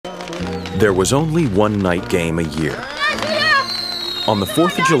There was only one night game a year. On the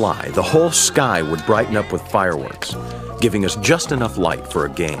 4th of July, the whole sky would brighten up with fireworks, giving us just enough light for a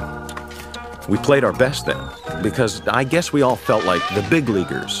game. We played our best then, because I guess we all felt like the big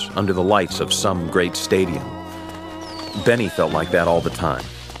leaguers under the lights of some great stadium. Benny felt like that all the time.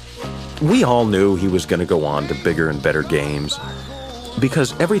 We all knew he was going to go on to bigger and better games,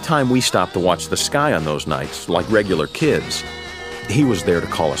 because every time we stopped to watch the sky on those nights, like regular kids, he was there to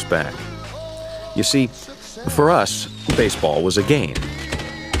call us back. You see, for us, baseball was a game.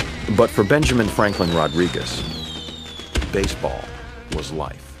 But for Benjamin Franklin Rodriguez, baseball was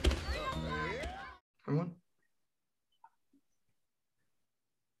life. All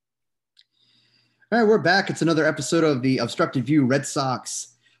right, we're back. It's another episode of the Obstructed View Red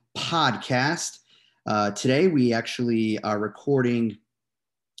Sox podcast. Today, we actually are recording.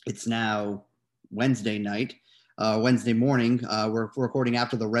 It's now Wednesday night, Wednesday morning. We're recording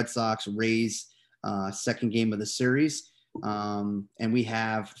after the Red Sox Rays second game of the series. And we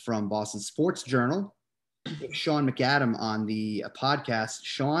have from Boston Sports Journal, Sean McAdam on the podcast.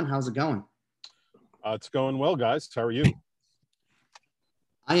 Sean, how's it going? It's going well, guys. How are you?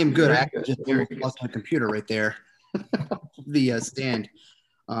 I am good. I actually just lost my computer right there, the stand.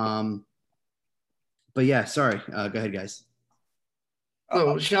 But yeah, sorry. Go ahead, guys.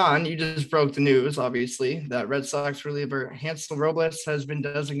 Oh, Sean, you just broke the news, obviously, that Red Sox reliever Hansel Robles has been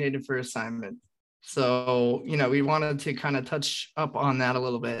designated for assignment. So, we wanted to kind of touch up on that a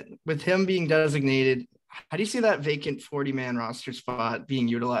little bit. With him being designated, how do you see that vacant 40-man roster spot being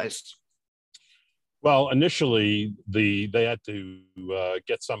utilized? Well, initially, they had to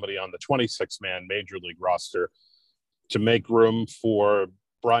get somebody on the 26-man Major League roster to make room for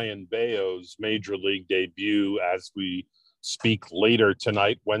Brayan Bello's Major League debut as we speak later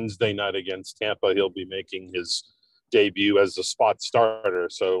tonight, Wednesday night against Tampa. He'll be making his debut as a spot starter.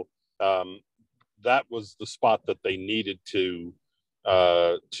 So that was the spot that they needed to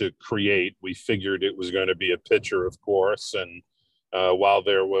create. We figured it was going to be a pitcher, of course. And while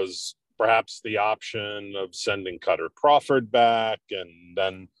there was perhaps the option of sending Cutter Crawford back and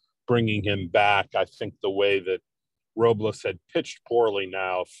then bringing him back, I think the way that Robles had pitched poorly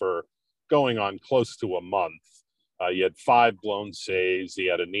now for going on close to a month. He had 5 blown saves. He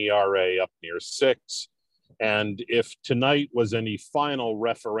had an ERA up near 6. And if tonight was any final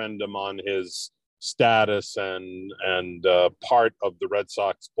referendum on his status and part of the Red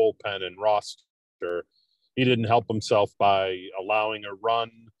Sox bullpen and roster, he didn't help himself by allowing a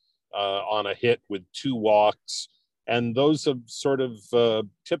run on a hit with 2 walks. And those have sort of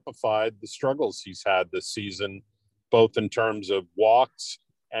typified the struggles he's had this season, both in terms of walks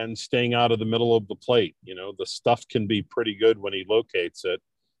and staying out of the middle of the plate. The stuff can be pretty good when he locates it,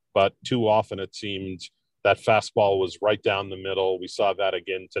 but too often it seemed that fastball was right down the middle. We saw that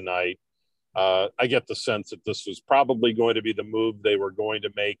again tonight. I get the sense that this was probably going to be the move they were going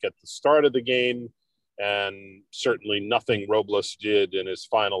to make at the start of the game, and certainly nothing Robles did in his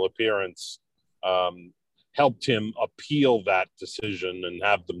final appearance helped him appeal that decision and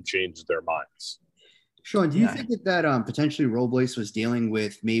have them change their minds. Sean, do you think that potentially Robles was dealing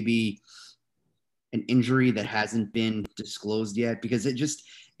with maybe an injury that hasn't been disclosed yet? Because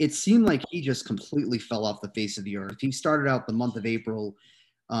it seemed like he just completely fell off the face of the earth. He started out the month of April,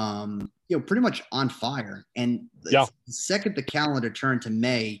 pretty much on fire. And the second the calendar turned to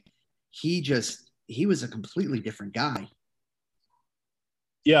May, he was a completely different guy.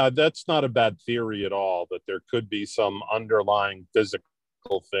 Yeah, that's not a bad theory at all, that there could be some underlying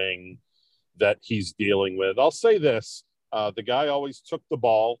physical thing that he's dealing with. I'll say this, the guy always took the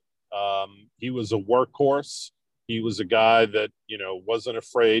ball. He was a workhorse. He was a guy that, wasn't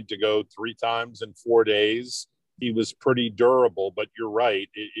afraid to go 3 times in 4 days. He was pretty durable, but you're right.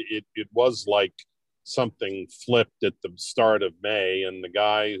 It was like something flipped at the start of May, and the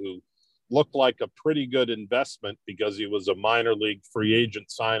guy who looked like a pretty good investment because he was a minor league free agent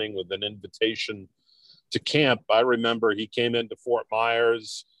signing with an invitation to camp. I remember he came into Fort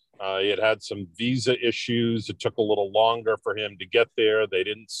Myers. He had some visa issues. It took a little longer for him to get there. They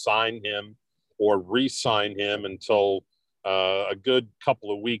didn't sign him or re-sign him until a good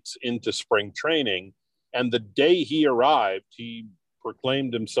couple of weeks into spring training. And the day he arrived, he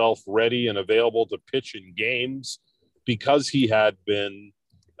proclaimed himself ready and available to pitch in games because he had been,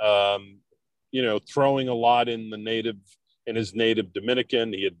 throwing a lot in his native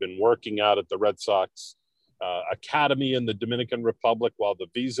Dominican. He had been working out at the Red Sox academy in the Dominican Republic while the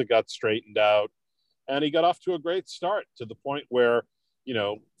visa got straightened out. And he got off to a great start, to the point where,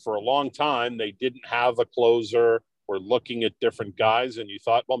 for a long time, they didn't have a closer. We're looking at different guys, and you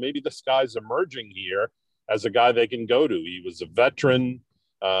thought, well, maybe this guy's emerging here as a guy they can go to. He was a veteran.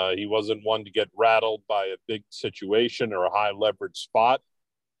 He wasn't one to get rattled by a big situation or a high leverage spot.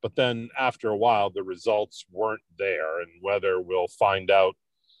 But then after a while, the results weren't there. And whether we'll find out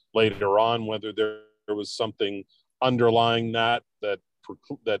later on whether there was something underlying that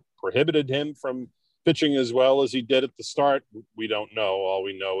prohibited him from pitching as well as he did at the start, we don't know. All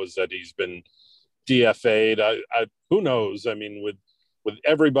we know is that he's been DFA'd. Who knows? I mean, with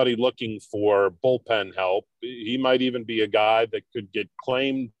everybody looking for bullpen help, he might even be a guy that could get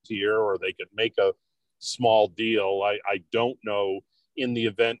claimed here, or they could make a small deal. I don't know in the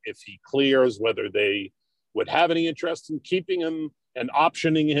event if he clears whether they would have any interest in keeping him and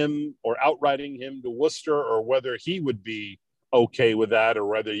optioning him or outrighting him to Worcester, or whether he would be okay with that, or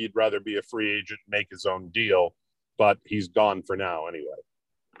whether he'd rather be a free agent and make his own deal. But he's gone for now anyway.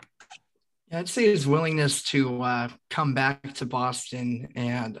 I'd say his willingness to come back to Boston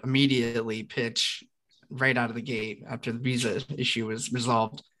and immediately pitch right out of the gate after the visa issue was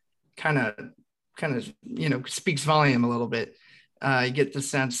resolved kind of speaks volume a little bit. You get the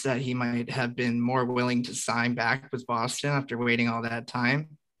sense that he might have been more willing to sign back with Boston after waiting all that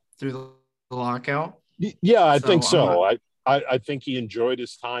time through the lockout. Yeah, I think so. I think he enjoyed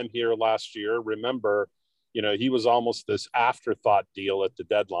his time here last year. Remember, he was almost this afterthought deal at the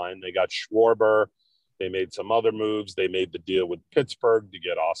deadline. They got Schwarber. They made some other moves. They made the deal with Pittsburgh to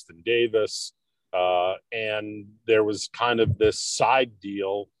get Austin Davis. And there was kind of this side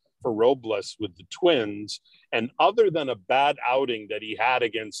deal for Robles with the Twins. And other than a bad outing that he had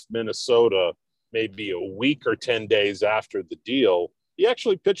against Minnesota, maybe a week or 10 days after the deal, he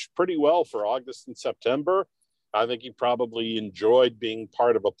actually pitched pretty well for August and September. I think he probably enjoyed being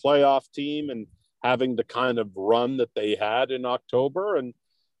part of a playoff team and having the kind of run that they had in October. And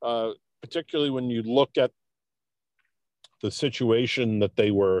particularly when you look at the situation that they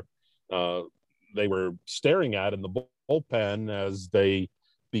were staring at in the bullpen as they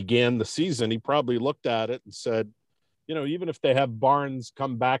began the season, he probably looked at it and said, even if they have Barnes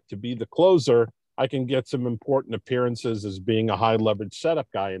come back to be the closer, I can get some important appearances as being a high leverage setup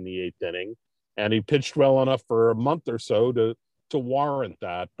guy in the 8th inning. And he pitched well enough for a month or so to warrant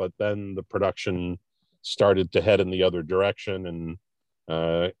that. But then the production started to head in the other direction.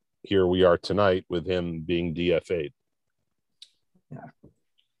 And here we are tonight with him being DFA'd. Yeah.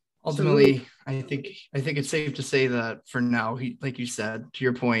 Ultimately, I think it's safe to say that for now, he, like you said, to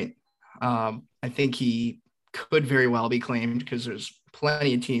your point, I think he could very well be claimed because there's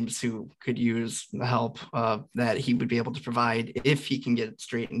plenty of teams who could use the help that he would be able to provide if he can get it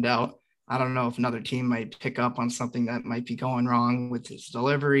straightened out. I don't know if another team might pick up on something that might be going wrong with his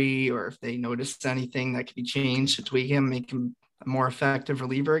delivery, or if they noticed anything that could be changed to tweak him, make him a more effective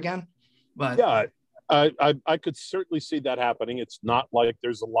reliever again. But yeah, I could certainly see that happening. It's not like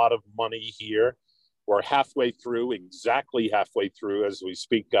there's a lot of money here. We're exactly halfway through as we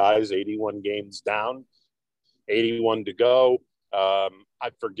speak, guys. 81 games down, 81 to go. I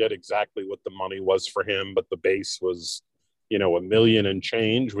forget exactly what the money was for him, but the base was, $1 million and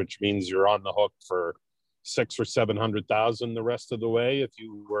change, which means you're on the hook for 600,000 or 700,000 the rest of the way if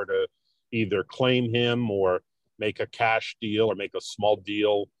you were to either claim him or make a cash deal or make a small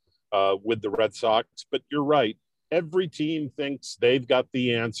deal with the Red Sox. But you're right. Every team thinks they've got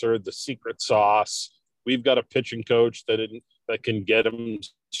the answer, the secret sauce. We've got a pitching coach that can get him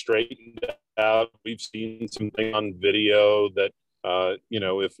straightened out. We've seen something on video that,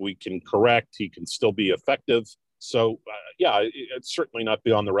 if we can correct, he can still be effective. So, it's certainly not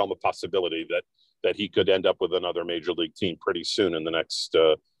beyond the realm of possibility that he could end up with another major league team pretty soon in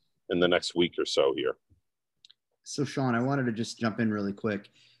the next week or so here. So, Sean, I wanted to just jump in really quick.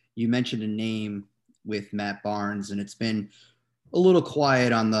 You mentioned a name with Matt Barnes, and it's been a little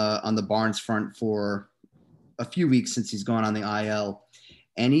quiet on the Barnes front for a few weeks since he's gone on the IL.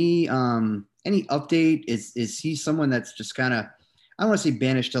 Any update? Is he someone that's just kind of, I don't want to say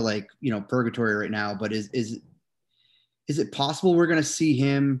banished to purgatory right now, but is it possible we're going to see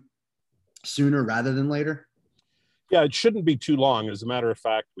him sooner rather than later? Yeah, it shouldn't be too long. As a matter of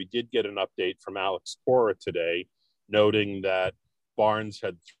fact, we did get an update from Alex Cora today, noting that Barnes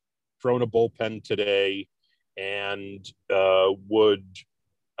had thrown a bullpen today and would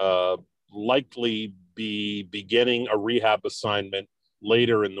likely be beginning a rehab assignment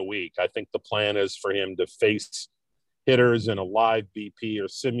later in the week. I think the plan is for him to face hitters in a live BP or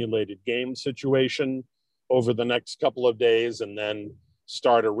simulated game situation over the next couple of days and then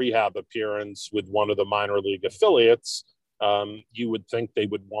start a rehab appearance with one of the minor league affiliates. You would think they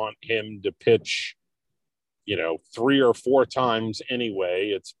would want him to pitch, 3 or 4 times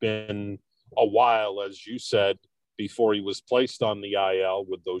anyway. It's been a while, as you said, before he was placed on the IL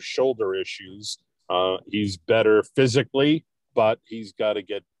with those shoulder issues. He's better physically. but he's got to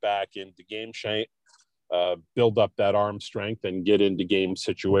get back into game shape, build up that arm strength, and get into game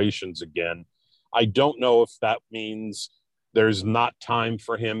situations again. I don't know if that means there's not time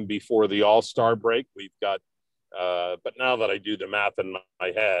for him before the All-Star break. We've got, but now that I do the math in my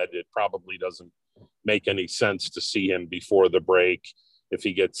head, it probably doesn't make any sense to see him before the break. If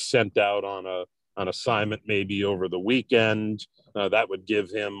he gets sent out on an assignment maybe over the weekend, that would give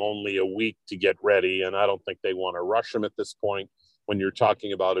him only a week to get ready. And I don't think they want to rush him at this point when you're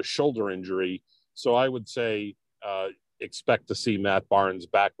talking about a shoulder injury. So I would say expect to see Matt Barnes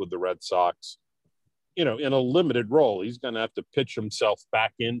back with the Red Sox, in a limited role. He's going to have to pitch himself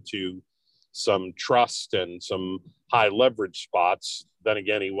back into some trust and some high leverage spots. Then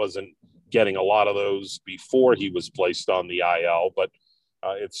again, he wasn't getting a lot of those before he was placed on the IL, but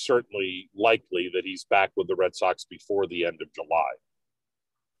it's certainly likely that he's back with the Red Sox before the end of July.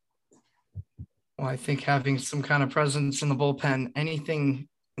 Well, I think having some kind of presence in the bullpen, anything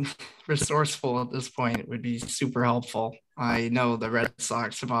resourceful at this point would be super helpful. I know the Red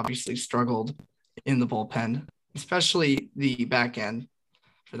Sox have obviously struggled in the bullpen, especially the back end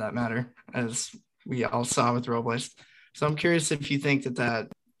for that matter, as we all saw with Robles. So I'm curious if you think that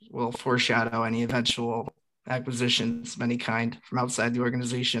will foreshadow any eventual acquisitions of any kind from outside the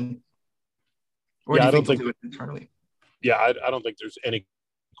organization. Or do you think they'll do it internally? Yeah, I don't think there's any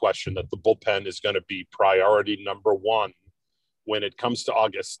question that the bullpen is going to be priority number one when it comes to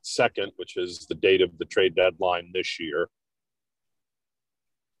August 2nd, which is the date of the trade deadline this year.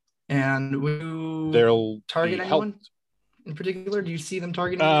 And will they'll target anyone in particular? Do you see them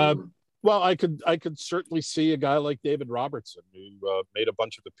targeting anyone? Well, I could certainly see a guy like David Robertson, who made a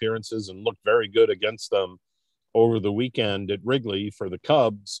bunch of appearances and looked very good against them over the weekend at Wrigley for the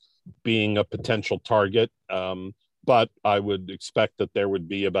Cubs, being a potential target. But I would expect that there would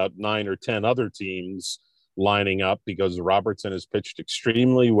be about 9 or 10 other teams lining up because Robertson has pitched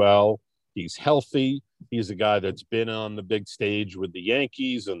extremely well. He's healthy. He's a guy that's been on the big stage with the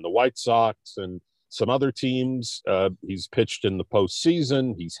Yankees and the White Sox and some other teams. He's pitched in the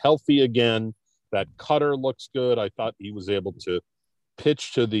postseason. He's healthy again. That cutter looks good. I thought he was able to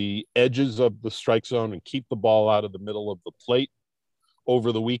pitch to the edges of the strike zone and keep the ball out of the middle of the plate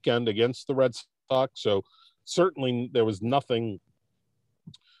over the weekend against the Red Sox. So certainly there was nothing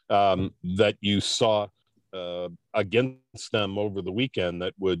that you saw against them over the weekend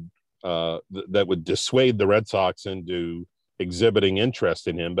that would dissuade the Red Sox into exhibiting interest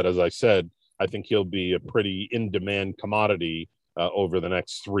in him. But as I said, I think he'll be a pretty in-demand commodity over the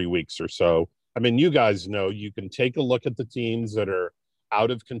next 3 weeks or so. I mean, you guys know you can take a look at the teams that are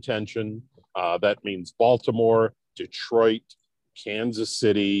out of contention. That means Baltimore, Detroit, Kansas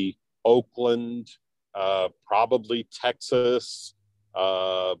City, Oakland, probably Texas,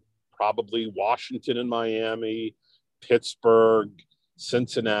 probably Washington and Miami, Pittsburgh,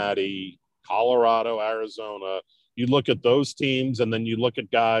 Cincinnati, Colorado, Arizona. You look at those teams and then you look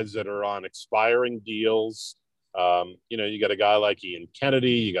at guys that are on expiring deals. You got a guy like Ian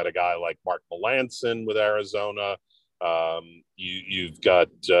Kennedy, you got a guy like Mark Melancon with Arizona. You've got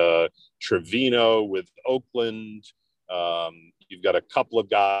Trevino with Oakland. You've got a couple of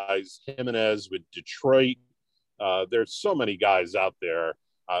guys, Jimenez with Detroit. There's so many guys out there,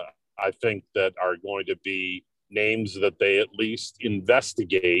 I think, that are going to be names that they at least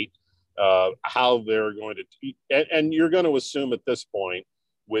investigate how they're going to – and you're going to assume at this point,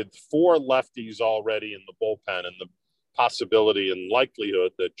 with 4 lefties already in the bullpen and the possibility and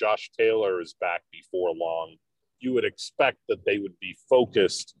likelihood that Josh Taylor is back before long, you would expect that they would be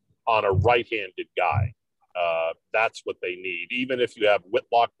focused on a right-handed guy. That's what they need. Even if you have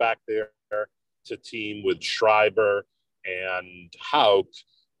Whitlock back there to team with Schreiber and Houck,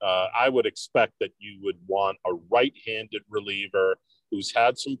 I would expect that you would want a right-handed reliever who's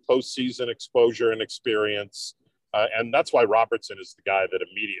had some postseason exposure and experience. And that's why Robertson is the guy that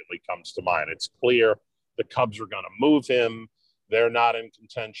immediately comes to mind. It's clear the Cubs are going to move him. They're not in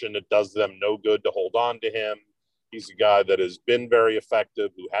contention. It does them no good to hold on to him. He's a guy that has been very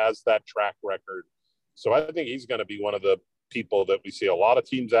effective, who has that track record. So I think he's going to be one of the people that we see a lot of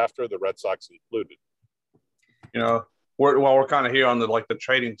teams after, the Red Sox included. While we're kind of here on the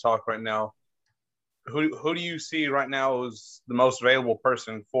trading talk right now, who do you see right now as the most available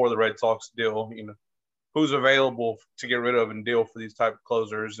person for the Red Sox deal? Who's available to get rid of and deal for these type of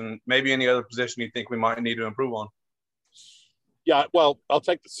closers, and maybe any other position you think we might need to improve on? Yeah, well, I'll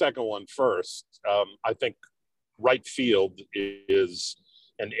take the second one first. I think right field is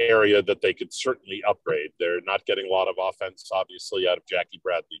an area that they could certainly upgrade. They're not getting a lot of offense, obviously, out of Jackie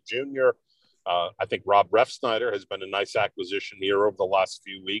Bradley Jr. I think Rob Refsnyder has been a nice acquisition here over the last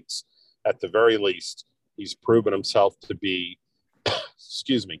few weeks. At the very least, He's proven himself to be,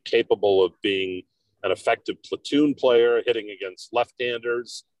 capable of being an effective platoon player, hitting against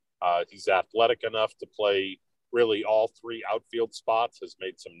left-handers. He's athletic enough to play really all three outfield spots, has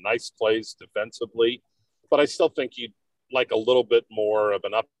made some nice plays defensively. But I still think he'd like a little bit more of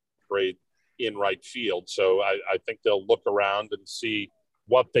an upgrade in right field. So I think they'll look around and see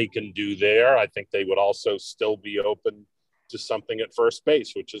what they can do there. I think they would also still be open to something at first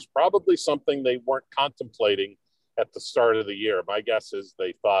base, which is probably something they weren't contemplating at the start of the year. My guess is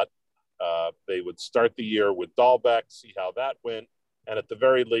they thought they would start the year with Dahlbeck, see how that went, and at the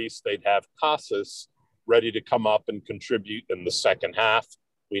very least, they'd have Casas ready to come up and contribute in the second half.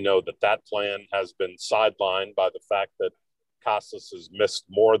 We know that that plan has been sidelined by the fact that Casas has missed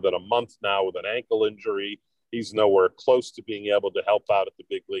more than a month now with an ankle injury. He's nowhere close to being able to help out at the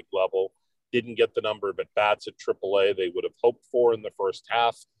big league level. Didn't get the number of at-bats at AAA they would have hoped for in the first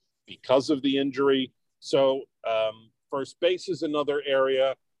half because of the injury. So first base is another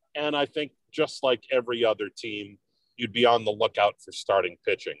area. And I think just like every other team, you'd be on the lookout for starting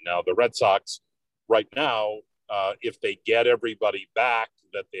pitching. Now, the Red Sox right now, if they get everybody back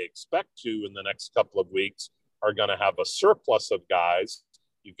that they expect to in the next couple of weeks, are going to have a surplus of guys.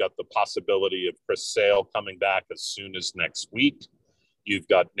 You've got the possibility of Chris Sale coming back as soon as next week. You've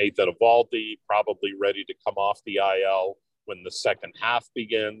got Nathan Eovaldi probably ready to come off the IL when the second half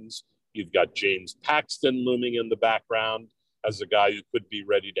begins. You've got James Paxton looming in the background as a guy who could be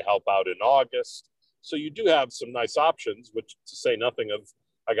ready to help out in August. So you do have some nice options, which to say nothing of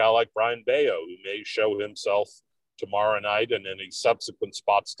a guy like Brayan Bello, who may show himself tomorrow night and any subsequent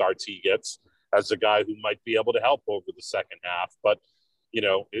spot starts he gets as a guy who might be able to help over the second half. But, you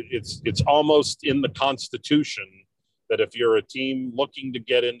know, it's almost in the Constitution that if you're a team looking to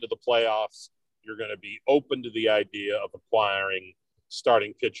get into the playoffs, you're going to be open to the idea of acquiring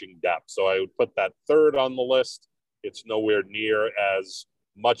starting pitching depth. So I would put that third on the list. It's nowhere near as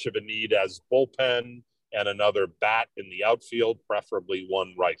much of a need as bullpen and another bat in the outfield, preferably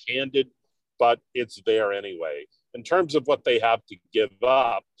one right-handed, but it's there anyway. In terms of what they have to give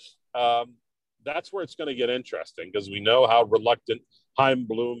up, that's where it's going to get interesting because we know how reluctant Chaim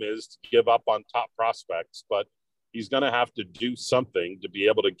Bloom is to give up on top prospects, but he's going to have to do something to be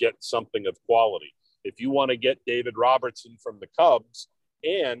able to get something of quality. If you want to get David Robertson from the Cubs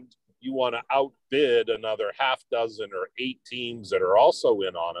and you want to outbid another half dozen or 8 teams that are also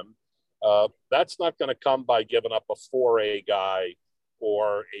in on him, that's not going to come by giving up a 4A guy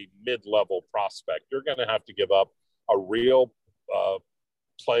or a mid-level prospect. You're going to have to give up a real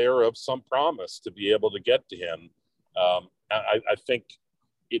player of some promise to be able to get to him. I think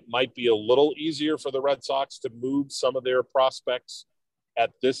it might be a little easier for the Red Sox to move some of their prospects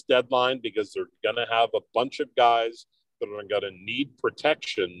at this deadline because they're going to have a bunch of guys that are going to need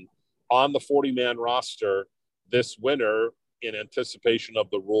protection on the 40-man roster this winter in anticipation of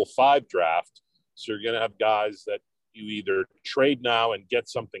the Rule 5 draft. So you're going to have guys that you either trade now and get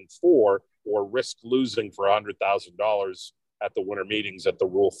something for or risk losing for $100,000 at the winter meetings at the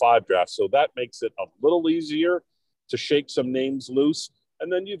Rule 5 draft. So that makes it a little easier to shake some names loose.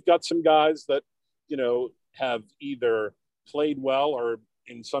 And then you've got some guys that, you know, have either played well or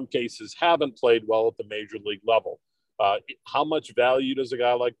in some cases haven't played well at the major league level. How much value does a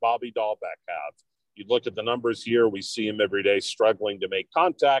guy like Bobby Dahlbeck have? You look at the numbers here, we see him every day struggling to make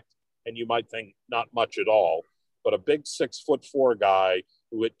contact, and you might think not much at all. But a big 6'4" guy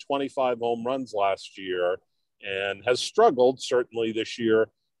who hit 25 home runs last year and has struggled certainly this year,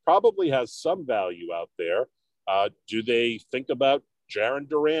 probably has some value out there. Do they think about Jaron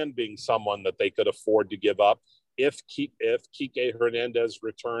Duran being someone that they could afford to give up if Kike Hernandez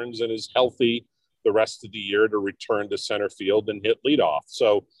returns and is healthy the rest of the year to return to center field and hit leadoff?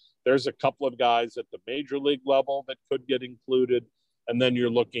 So there's a couple of guys at the major league level that could get included. And then you're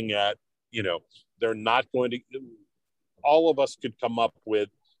looking at, you know, they're not going to – all of us could come up with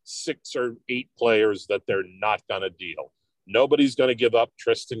 6 or 8 players that they're not going to deal. Nobody's going to give up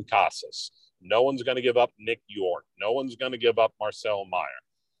Tristan Casas. No one's going to give up Nick York. No one's going to give up Marcel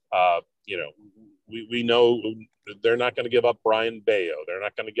Meyer. You know, we know they're not going to give up Brayan Bello. They're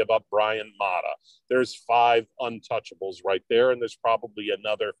not going to give up Brian Mata. There's 5 untouchables right there, and there's probably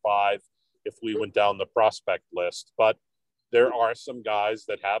another 5 if we went down the prospect list. But there are some guys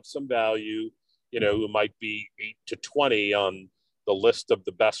that have some value, you know, who might be 8 to 20 on the list of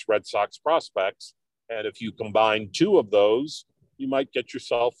the best Red Sox prospects. And if you combine 2 of those, you might get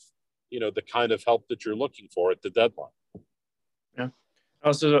yourself, you know, the kind of help that you're looking for at the deadline. Yeah.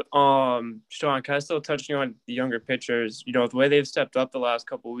 Also, Sean, kind of still touching on the younger pitchers, you know, the way they've stepped up the last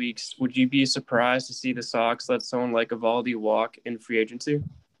couple of weeks, would you be surprised to see the Sox let someone like Eovaldi walk in free agency?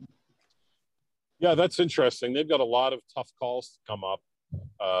 Yeah, that's interesting. They've got a lot of tough calls to come up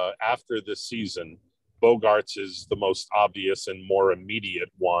after this season. Bogarts is the most obvious and more immediate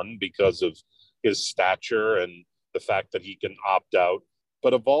one because of his stature and the fact that he can opt out.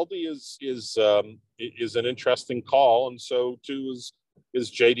 But Evaldi is an interesting call, and so too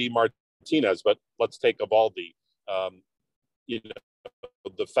is JD Martinez. But let's take Evaldi. You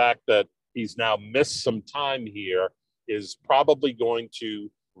know, the fact that he's now missed some time here is probably going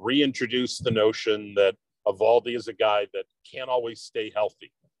to reintroduce the notion that Evaldi is a guy that can't always stay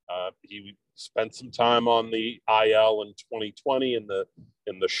healthy. He spent some time on the IL in 2020 in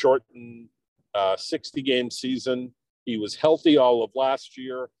the shortened 60-game season. He was healthy all of last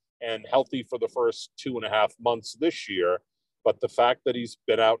year and healthy for the first 2.5 months this year. But the fact that he's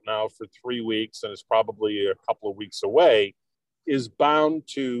been out now for 3 weeks and is probably a couple of weeks away is bound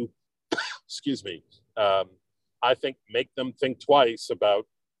to, excuse me, I think make them think twice about,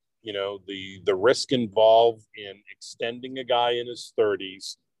 you know, the risk involved in extending a guy in his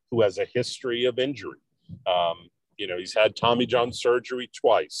 30s who has a history of injury. You know, he's had Tommy John surgery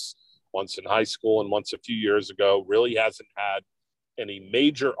twice, once in high school and once a few years ago. Really hasn't had any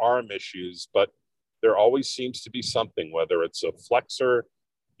major arm issues, but there always seems to be something, whether it's a flexor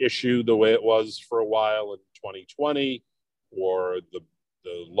issue the way it was for a while in 2020, or the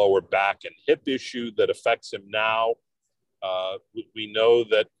lower back and hip issue that affects him now. We know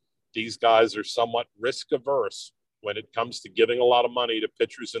that these guys are somewhat risk averse when it comes to giving a lot of money to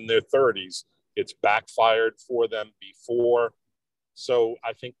pitchers in their 30s. It's backfired for them before. So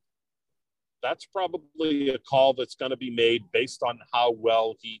I think that's probably a call that's going to be made based on how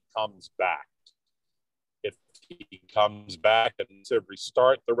well he comes back. If he comes back and every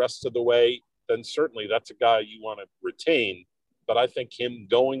start the rest of the way, then certainly that's a guy you want to retain. But I think him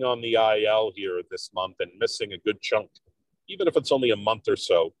going on the IL here this month and missing a good chunk, even if it's only a month or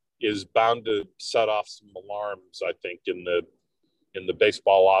so, is bound to set off some alarms, I think, in the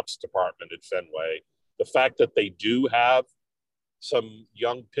baseball ops department at Fenway. The fact that they do have some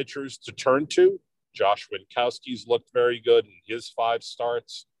young pitchers to turn to. Josh Winkowski's looked very good in his 5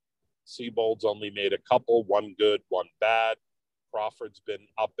 starts. Seabold's only made a couple, one good, one bad. Crawford's been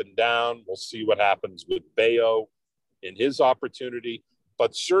up and down. We'll see what happens with Bello in his opportunity.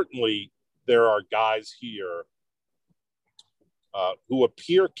 But certainly there are guys here who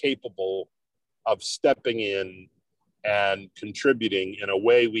appear capable of stepping in and contributing in a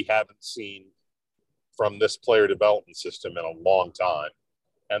way we haven't seen from this player development system in a long time.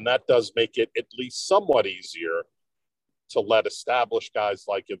 And that does make it at least somewhat easier to let established guys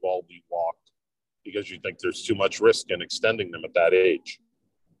like Evaldi walk, because you think there's too much risk in extending them at that age.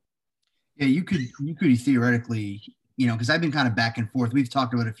 Yeah, you could theoretically, you know, because I've been kind of back and forth. We've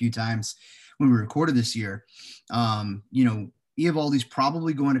talked about it a few times when we recorded this year. You know, Evaldi's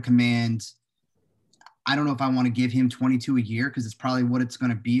probably going to command, I don't know if I want to give him 22 a year, because it's probably what it's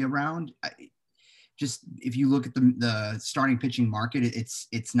going to be around. Just if you look at the starting pitching market,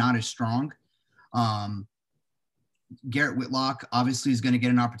 it's not as strong. Garrett Whitlock obviously is going to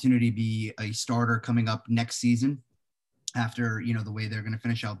get an opportunity to be a starter coming up next season after, you know, the way they're going to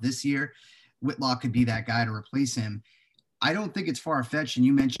finish out this year. Whitlock could be that guy to replace him. I don't think it's far-fetched, and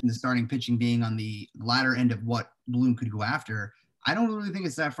you mentioned the starting pitching being on the latter end of what Bloom could go after. I don't really think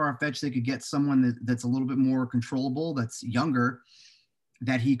it's that far-fetched. They could get someone that's a little bit more controllable, that's younger,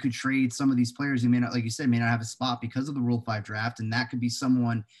 that he could trade some of these players who may not, like you said, may not have a spot because of the Rule 5 draft, and that could be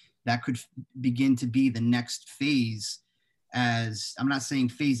someone that could begin to be the next phase. As I'm not saying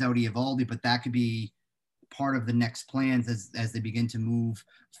phase out Evaldi, but that could be part of the next plans as they begin to move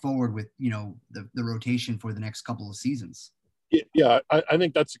forward with, you know, the rotation for the next couple of seasons. Yeah, I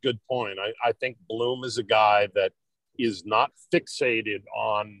think that's a good point. I think Bloom is a guy that is not fixated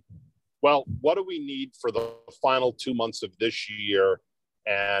on, well, what do we need for the final 2 months of this year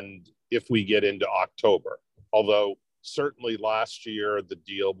and if we get into October? Although certainly last year the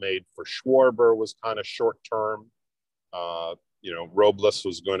deal made for Schwarber was kind of short term. You know, Robles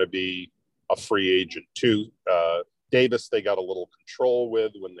was going to be a free agent too. Davis, they got a little control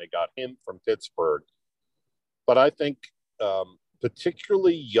with when they got him from Pittsburgh. But I think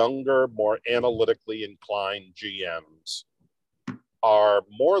particularly younger, more analytically inclined GMs are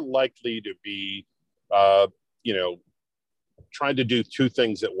more likely to be, you know, trying to do 2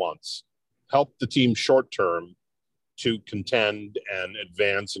 things at once: help the team short term to contend and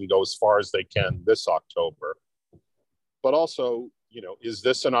advance and go as far as they can this October. But also, you know, is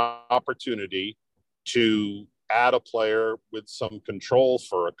this an opportunity to add a player with some control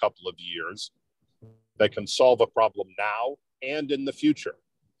for a couple of years that can solve a problem now and in the future?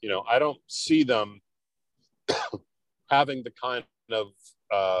 You know, I don't see them having the kind of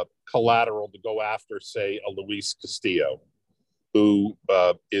collateral to go after, say, a Luis Castillo, who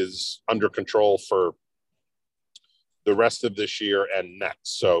is under control for the rest of this year and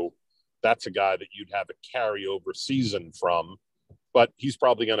next. So that's a guy that you'd have a carryover season from, but he's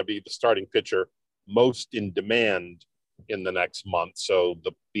probably going to be the starting pitcher most in demand in the next month. So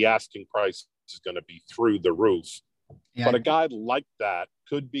the asking price is going to be through the roof. Yeah. But a guy like that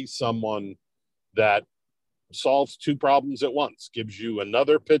could be someone that solves two problems at once, gives you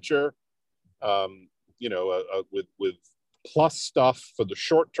another pitcher, with plus stuff for the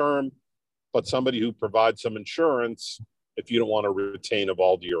short term, but somebody who provides some insurance if you don't want to retain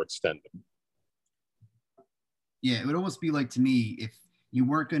Evaldi or extend him. Yeah, it would almost be like, to me, if you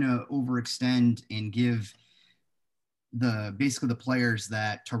weren't going to overextend and give basically the players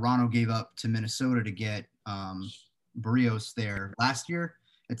that Toronto gave up to Minnesota to get Barrios there last year.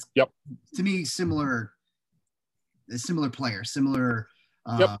 It's to me a similar player, similar.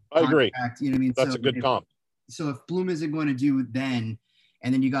 I agree. You know what I mean? That's a good comp. So if Bloom isn't going to do then,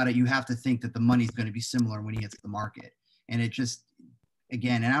 and then you have to think that the money's going to be similar when he hits the market. And it just,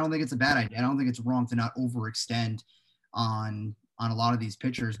 again, and I don't think it's a bad idea. I don't think it's wrong to not overextend on a lot of these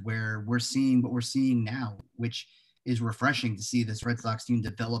pitchers where we're seeing what we're seeing now, which is refreshing to see this Red Sox team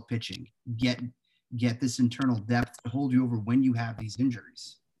develop pitching, get this internal depth to hold you over when you have these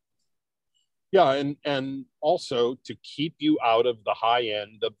injuries. Yeah, and also to keep you out of the high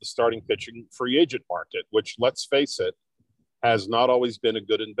end of the starting pitching free agent market, which, let's face it, has not always been a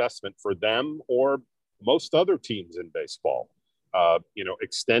good investment for them or most other teams in baseball.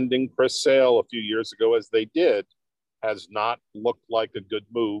 Extending Chris Sale a few years ago, as they did, has not looked like a good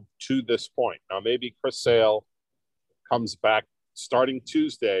move to this point. Now, maybe Chris Sale comes back starting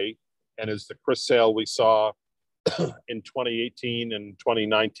Tuesday and is the Chris Sale we saw in 2018 and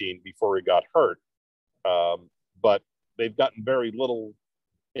 2019 before he got hurt. But they've gotten very little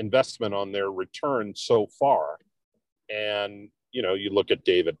investment on their return so far. And, you look at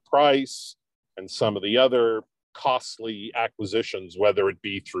David Price and some of the other costly acquisitions, whether it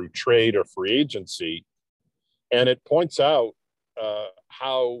be through trade or free agency, and it points out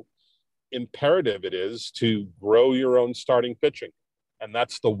how imperative it is to grow your own starting pitching. And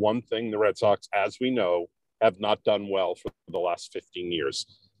that's the one thing the Red Sox, as we know, have not done well for the last 15 years.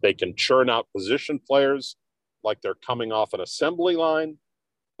 They can churn out position players like they're coming off an assembly line,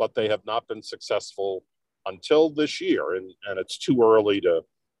 but they have not been successful until this year. And it's too early to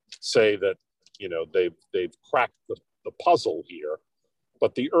say that, they've cracked the puzzle here.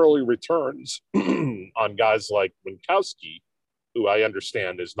 But the early returns on guys like Winkowski, who I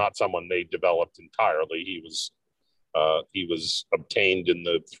understand is not someone they developed entirely. He was obtained in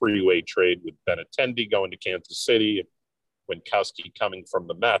the three-way trade with Benintendi going to Kansas City, Winkowski coming from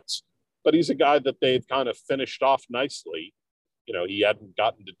the Mets. But he's a guy that they've kind of finished off nicely. He hadn't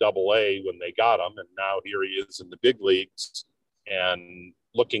gotten to Double-A when they got him, and now here he is in the big leagues and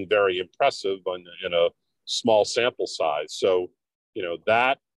looking very impressive in a small sample size. So,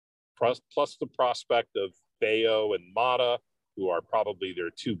 that plus the prospect of Bello and Mata, who are probably their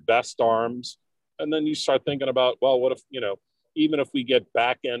two best arms. And then you start thinking about, well, what if, even if we get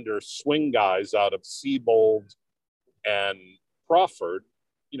back-ender swing guys out of Seabold and Crawford,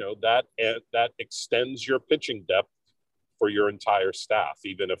 that extends your pitching depth for your entire staff,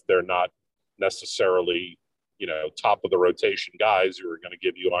 even if they're not necessarily, top of the rotation guys who are going to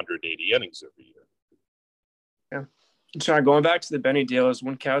give you 180 innings every year. Yeah. Sean, going back to the Benny deal, is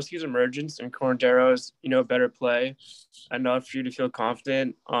Winkowski's emergence and Cordero's, better play enough for you to feel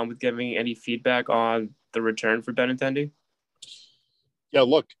confident with giving any feedback on the return for Benintendi? Yeah,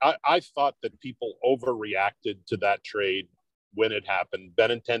 look, I thought that people overreacted to that trade when it happened.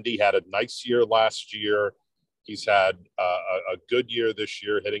 Benintendi had a nice year last year. He's had a good year this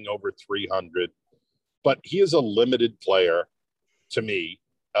year, hitting over 300. But he is a limited player to me.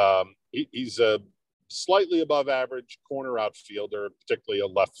 He's a slightly above average corner outfielder, particularly a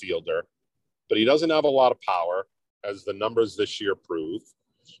left fielder. But he doesn't have a lot of power, as the numbers this year prove.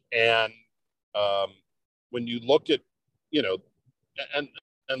 And when you look at,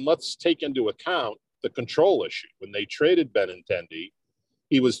 and let's take into account the control issue. When they traded Benintendi,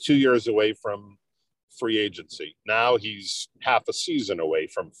 he was 2 years away from free agency. Now he's half a season away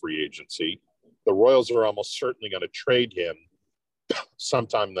from free agency. The Royals are almost certainly going to trade him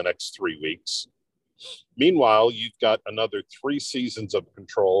sometime in the next 3 weeks. Meanwhile, you've got another 3 seasons of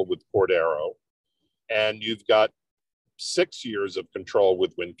control with Cordero, and you've got 6 years of control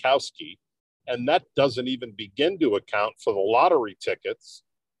with Winkowski. And that doesn't even begin to account for the lottery tickets,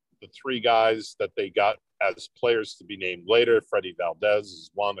 the 3 guys that they got as players to be named later. Freddie Valdez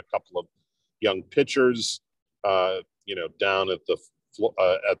is one, a couple of young pitchers, down at the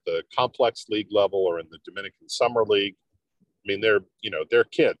at the complex league level or in the Dominican Summer League. I mean, they're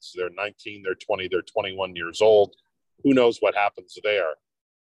kids. They're 19, they're 20, they're 21 years old. Who knows what happens there?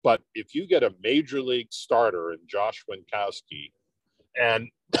 But if you get a major league starter in Josh Winkowski, and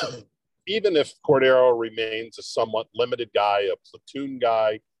even if Cordero remains a somewhat limited guy, a platoon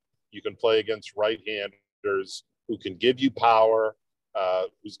guy, you can play against right-handers who can give you power,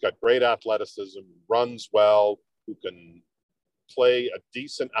 who's got great athleticism, runs well, who can play a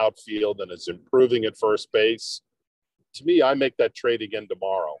decent outfield and is improving at first base. To me, I make that trade again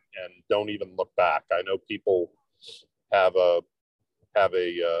tomorrow and don't even look back. I know people have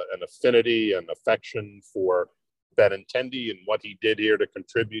an affinity and affection for Benintendi and what he did here to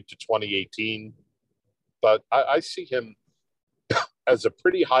contribute to 2018, but I see him as a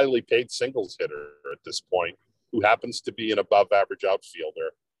pretty highly paid singles hitter at this point, who happens to be an above-average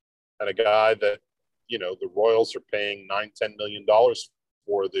outfielder and a guy that the Royals are paying $9-10 million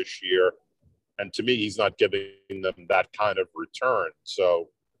for this year. And to me, he's not giving them that kind of return. So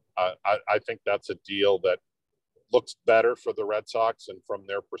I think that's a deal that looks better for the Red Sox and from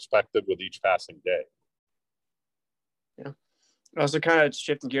their perspective with each passing day. Yeah. Also, kind of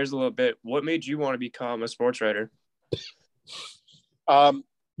shifting gears a little bit, what made you want to become a sports writer?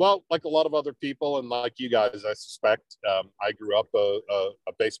 Well, like a lot of other people and like you guys, I suspect, I grew up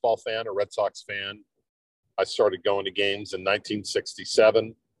a baseball fan, a Red Sox fan. I started going to games in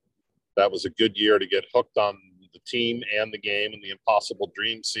 1967. That was a good year to get hooked on the team and the game in the Impossible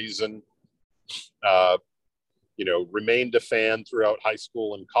Dream season. Remained a fan throughout high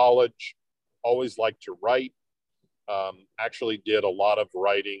school and college. Always liked to write. Actually did a lot of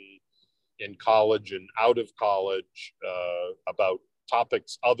writing in college and out of college about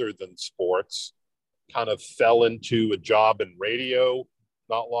topics other than sports. Kind of fell into a job in radio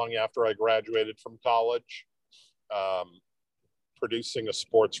not long after I graduated from college, producing a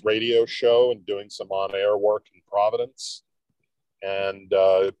sports radio show and doing some on-air work in Providence. And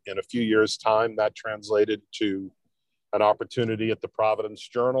in a few years' time, that translated to an opportunity at the Providence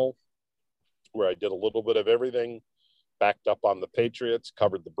Journal, where I did a little bit of everything, backed up on the Patriots,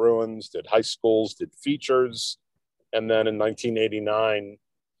 covered the Bruins, did high schools, did features. And then in 1989,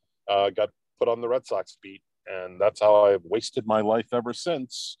 got put on the Red Sox Beat. And that's how I've wasted my life ever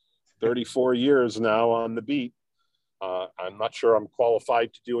since, 34 years now on the beat. I'm not sure I'm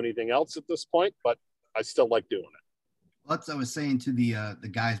qualified to do anything else at this point, but I still like doing it. Well, that's what I was saying to the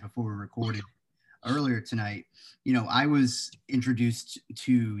guys before we recorded earlier tonight. I was introduced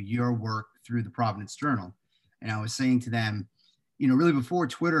to your work through the Providence Journal. And I was saying to them, really before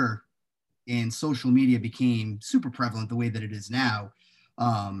Twitter and social media became super prevalent the way that it is now,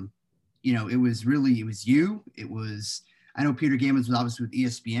 it was you. It was, I know Peter Gammons was obviously with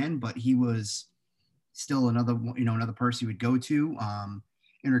ESPN, but he was still another person you would go to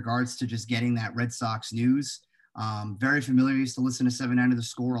in regards to just getting that Red Sox news. Very familiar. I used to listen to 790 The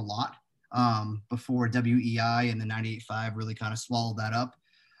Score a lot before WEI and the 98.5 really kind of swallowed that up.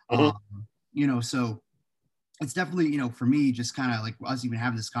 So it's definitely, for me, just kind of like us even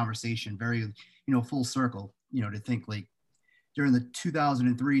having this conversation, very, full circle, to think like during the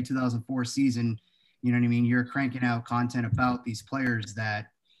 2003, 2004 season, you know what I mean? You're cranking out content about these players that,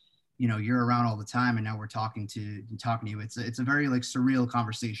 you're around all the time. And now we're talking to you. It's a very like surreal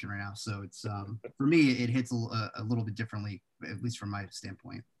conversation right now. So it's, for me, it hits a little bit differently, at least from my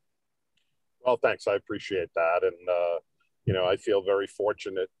standpoint. Well, thanks. I appreciate that. And, I feel very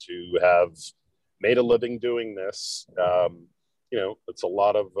fortunate to have made a living doing this. It's a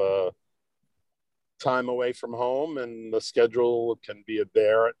lot of time away from home and the schedule can be a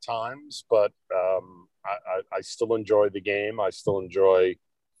bear at times, but I still enjoy the game. I still enjoy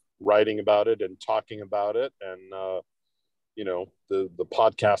writing about it and talking about it. And, the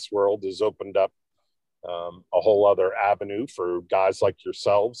podcast world has opened up a whole other avenue for guys like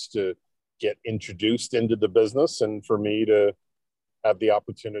yourselves to get introduced into the business and for me to have the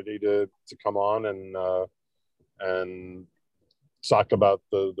opportunity to come on and talk about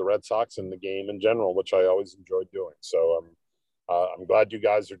the Red Sox and the game in general, which I always enjoy doing. So I'm glad you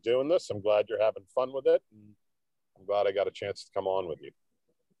guys are doing this. I'm glad you're having fun with it. And I'm glad I got a chance to come on with you.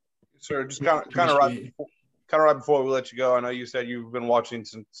 Sir, just kind of right before we let you go, I know you said you've been watching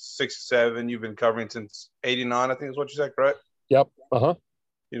since '67. You've been covering since '89, I think is what you said, correct? Yep. Uh-huh.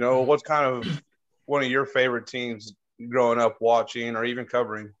 What's kind of one of your favorite teams growing up watching or even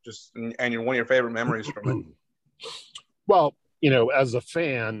covering, and one of your favorite memories from it? Well, as a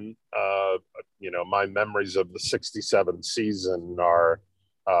fan, my memories of the '67 season are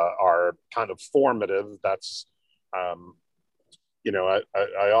kind of formative. That's, I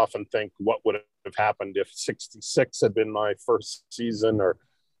often think what would have happened if 66 had been my first season, or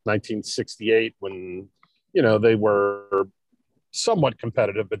 1968 when, they were somewhat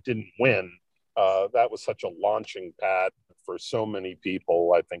competitive but didn't win. That was such a launching pad for so many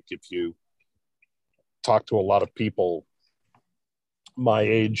people. I think if you talk to a lot of people my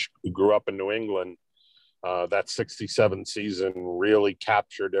age who grew up in New England, that 67 season really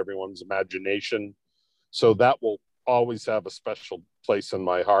captured everyone's imagination. So that will always have a special place in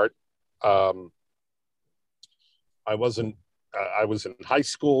my heart. I was in high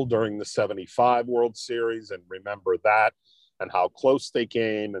school during the 75 World Series and remember that and how close they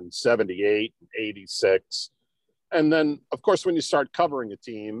came in 78 and 86. And then, of course, when you start covering a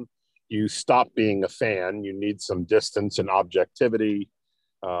team, you stop being a fan. You need some distance and objectivity.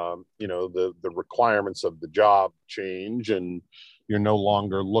 The requirements of the job change, and you're no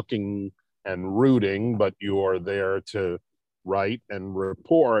longer looking and rooting, but you are there to write and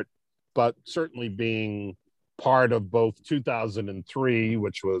report. But certainly being part of both 2003,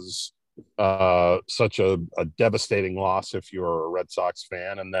 which was such a devastating loss if you're a Red Sox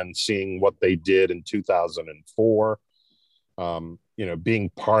fan, and then seeing what they did in 2004, being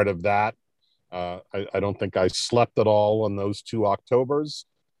part of that. I don't think I slept at all on those 2 Octobers.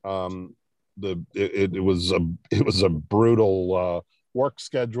 It was a brutal work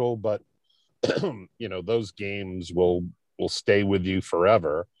schedule, but those games will stay with you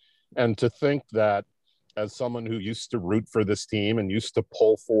forever. And to think that as someone who used to root for this team and used to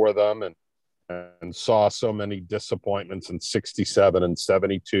pull for them and saw so many disappointments in 67 and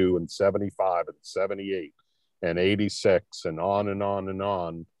 72 and 75 and 78 and 86 and on and on and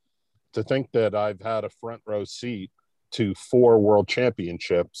on, to think that I've had a front row seat to 4 world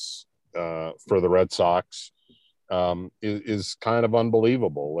championships for the Red Sox is kind of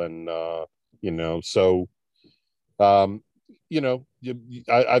unbelievable. And,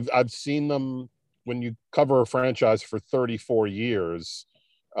 I've seen them. When you cover a franchise for 34 years,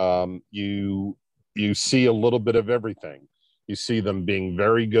 you see a little bit of everything. You see them being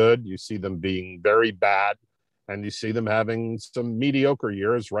very good, you see them being very bad, and you see them having some mediocre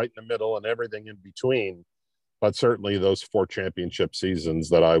years right in the middle and everything in between. But certainly those 4 championship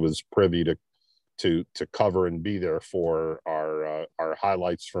seasons that I was privy to cover and be there for are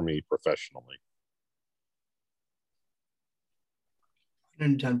highlights for me professionally.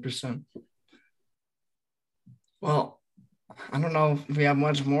 110%. Well, I don't know if we have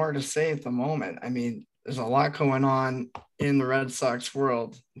much more to say at the moment. I mean, there's a lot going on in the Red Sox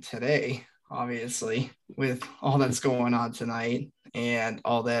world today, obviously, with all that's going on tonight and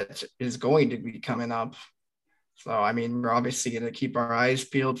all that is going to be coming up. So, I mean, we're obviously going to keep our eyes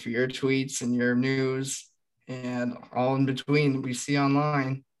peeled for your tweets and your news and all in between we see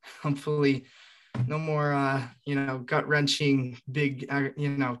online. Hopefully, no more, gut-wrenching big,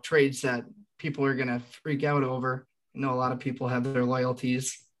 trades that people are going to freak out over. I know a lot of people have their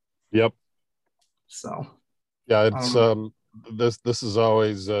loyalties. Yep. So. Yeah, it's this is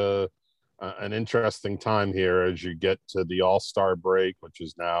always an interesting time here as you get to the All-Star break, which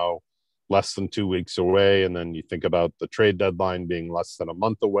is now less than 2 weeks away. And then you think about the trade deadline being less than a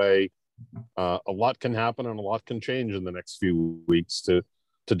month away. A lot can happen and a lot can change in the next few weeks to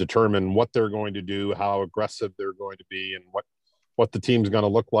determine what they're going to do, how aggressive they're going to be, and what the team's going to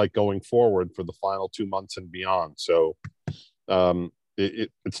look like going forward for the final 2 months and beyond. So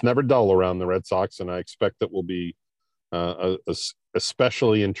it's never dull around the Red Sox, and I expect it will be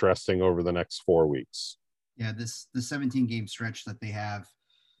especially interesting over the next 4 weeks. Yeah, the 17 game stretch that they have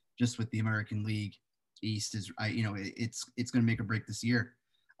just with the American League East is, it's going to make or break this year.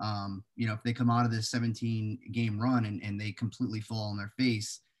 If they come out of this 17 game run and they completely fall on their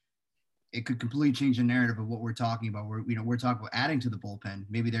face, it could completely change the narrative of what we're talking about. We're talking about adding to the bullpen.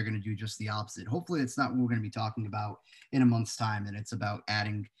 Maybe they're going to do just the opposite. Hopefully it's not what we're going to be talking about in a month's time, and it's about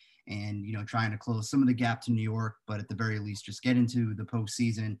adding and, trying to close some of the gap to New York, but at the very least, just get into the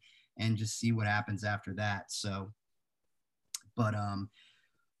postseason and just see what happens after that. So, but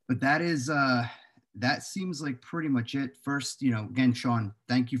that is, that seems like pretty much it. First, again, Sean,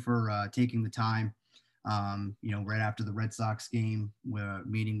 thank you for taking the time, right after the Red Sox game,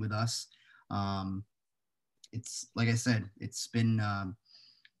 meeting with us. It's like I said, it's been,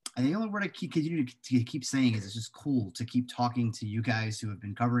 the only word I continue to keep saying is it's just cool to keep talking to you guys who have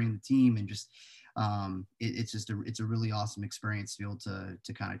been covering the team, and just, it's a really awesome experience to be able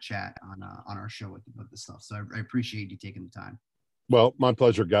to kind of chat on our show with this stuff. So I appreciate you taking the time. Well, my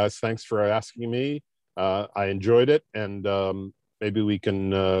pleasure, guys. Thanks for asking me. I enjoyed it, and maybe we can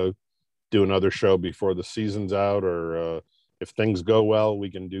do another show before the season's out, or if things go well, we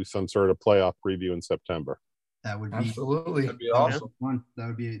can do some sort of playoff preview in September. That would be absolutely that'd be awesome. fun.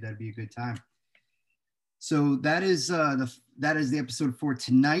 That'd be a good time. So that is the episode for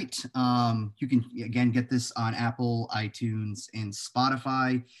tonight. You can again get this on Apple, iTunes, and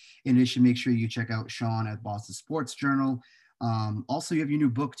Spotify. In addition, make sure you check out Sean at Boston Sports Journal. Also, you have your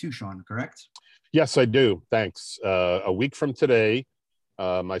new book too, Sean, correct? Yes, I do. Thanks. A week from today,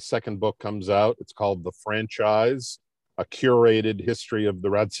 my second book comes out. It's called The Franchise, A Curated History of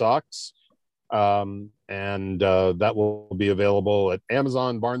the Red Sox. And that will be available at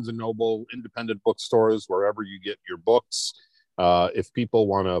Amazon, Barnes & Noble, independent bookstores, wherever you get your books. If people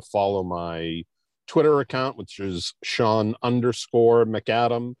want to follow my Twitter account, which is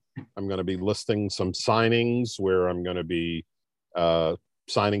Sean_McAdam, I'm going to be listing some signings where I'm going to be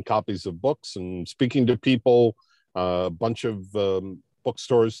signing copies of books and speaking to people, a bunch of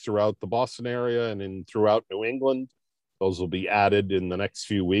bookstores throughout the Boston area and throughout New England. Those will be added in the next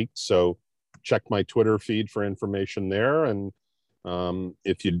few weeks. So check my Twitter feed for information there. And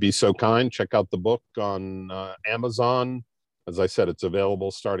if you'd be so kind, check out the book on Amazon. As I said, it's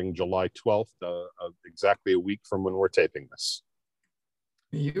available starting July 12th, exactly a week from when we're taping this.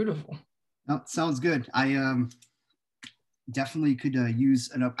 Beautiful. Oh, sounds good. I definitely could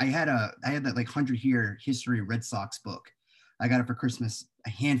use I had that like 100-year history Red Sox book. I got it for Christmas a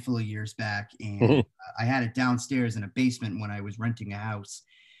handful of years back, and I had it downstairs in a basement when I was renting a house.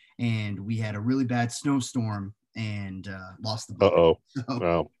 And we had a really bad snowstorm and lost the book.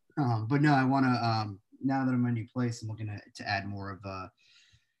 So, wow. But no, I want to, now that I'm in a new place, I'm looking to add more of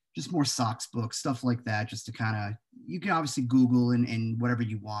just more Sox books, stuff like that, just to kind of, you can obviously Google and whatever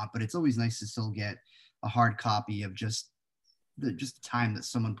you want, but it's always nice to still get a hard copy of just the time that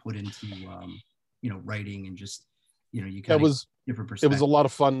someone put into, writing and just, you kind of different perspective. It was a lot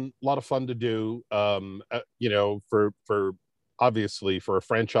of fun to do, for obviously for a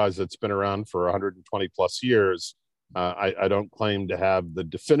franchise that's been around for 120 plus years. I don't claim to have the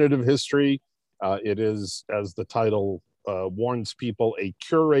definitive history. It is, as the title warns people, a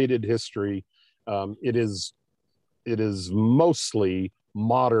curated history. It is mostly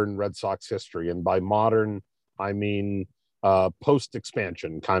modern Red Sox history. And by modern, I mean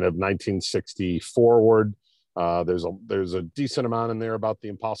post-expansion, kind of 1960 forward. There's a decent amount in there about the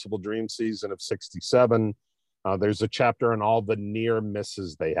impossible dream season of 67. There's a chapter on all the near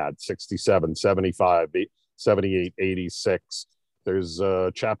misses they had, 67, 75, 78, 86. There's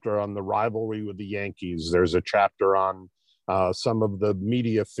a chapter on the rivalry with the Yankees. There's a chapter on some of the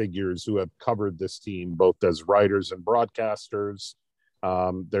media figures who have covered this team, both as writers and broadcasters.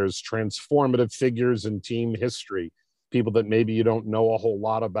 There's transformative figures in team history, people that maybe you don't know a whole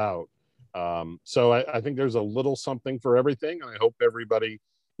lot about. So I think there's a little something for everything. And I hope everybody,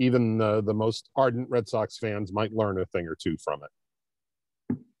 even the most ardent Red Sox fans, might learn a thing or two from it.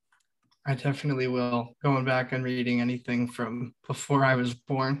 I definitely will. Going back and reading anything from before I was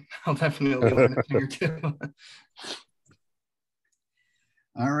born, I'll definitely learn a thing or two.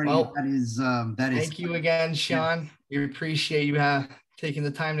 All right. Well, that is. Thank you again, Sean. We appreciate you taking the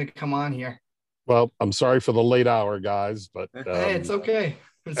time to come on here. Well, I'm sorry for the late hour, guys, but hey, it's okay.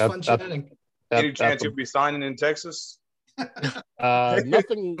 It's fun chatting. Any chance you'll be signing in Texas?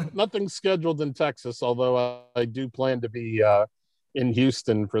 Nothing scheduled in Texas, although I do plan to be in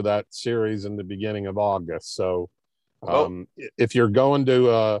Houston for that series in the beginning of August. So if you're going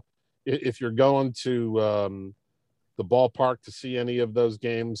to the ballpark to see any of those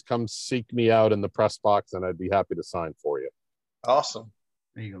games, come seek me out in the press box and I'd be happy to sign for you. Awesome.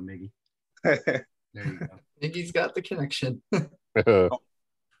 There you go, Miggy. There you go. Miggy's got the connection.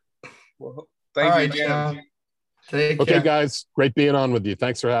 Well, thank you again. John. Take okay, care. guys. Great being on with you.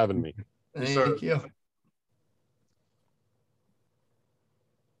 Thanks for having me. Thank you.